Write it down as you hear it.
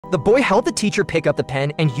The boy helped the teacher pick up the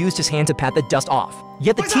pen and used his hand to pat the dust off.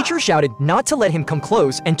 Yet the teacher shouted not to let him come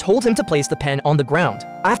close and told him to place the pen on the ground.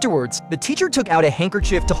 Afterwards, the teacher took out a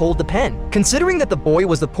handkerchief to hold the pen, considering that the boy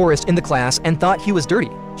was the poorest in the class and thought he was dirty.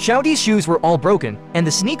 Xiaodi's shoes were all broken, and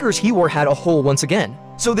the sneakers he wore had a hole once again.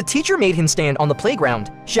 So the teacher made him stand on the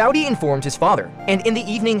playground. Xiaodi informed his father, and in the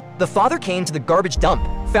evening, the father came to the garbage dump,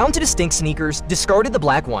 found two distinct sneakers, discarded the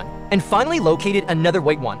black one, and finally located another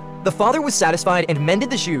white one. The father was satisfied and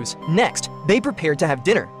mended the shoes. Next, they prepared to have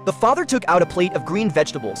dinner. The father took out a plate of green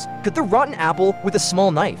vegetables, cut the rotten apple with a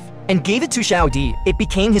small knife, and gave it to Xiaodi. It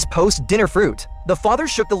became his post-dinner fruit. The father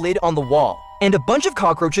shook the lid on the wall, and a bunch of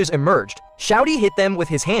cockroaches emerged. Xiaodi hit them with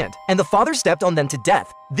his hand, and the father stepped on them to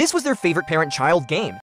death. This was their favorite parent-child game.